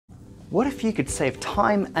What if you could save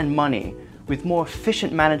time and money with more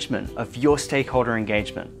efficient management of your stakeholder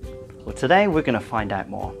engagement? Well, today we're going to find out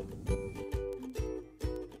more.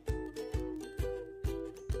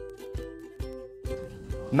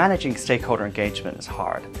 Managing stakeholder engagement is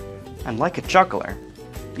hard, and like a juggler,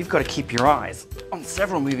 you've got to keep your eyes on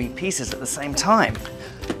several moving pieces at the same time.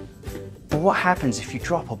 But what happens if you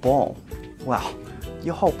drop a ball? Well,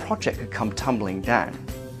 your whole project could come tumbling down.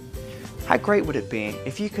 How great would it be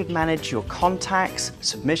if you could manage your contacts,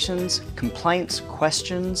 submissions, complaints,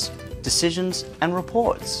 questions, decisions, and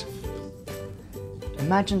reports?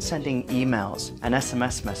 Imagine sending emails and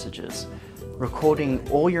SMS messages, recording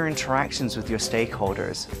all your interactions with your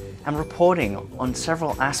stakeholders, and reporting on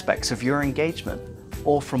several aspects of your engagement,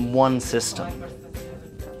 all from one system.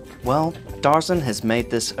 Well, Darzin has made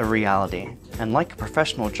this a reality, and like a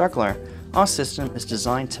professional juggler, our system is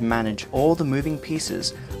designed to manage all the moving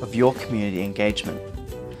pieces of your community engagement.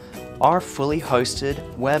 Our fully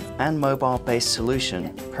hosted web and mobile-based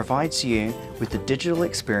solution provides you with the digital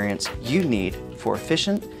experience you need for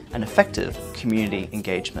efficient and effective community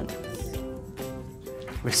engagement.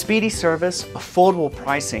 With speedy service, affordable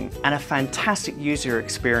pricing, and a fantastic user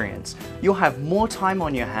experience, you'll have more time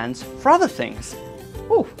on your hands for other things.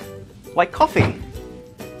 Ooh, like coffee.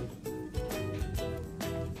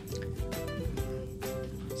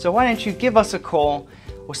 So why don't you give us a call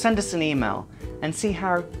or send us an email and see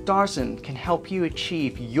how Darzin can help you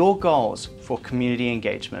achieve your goals for community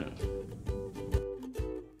engagement.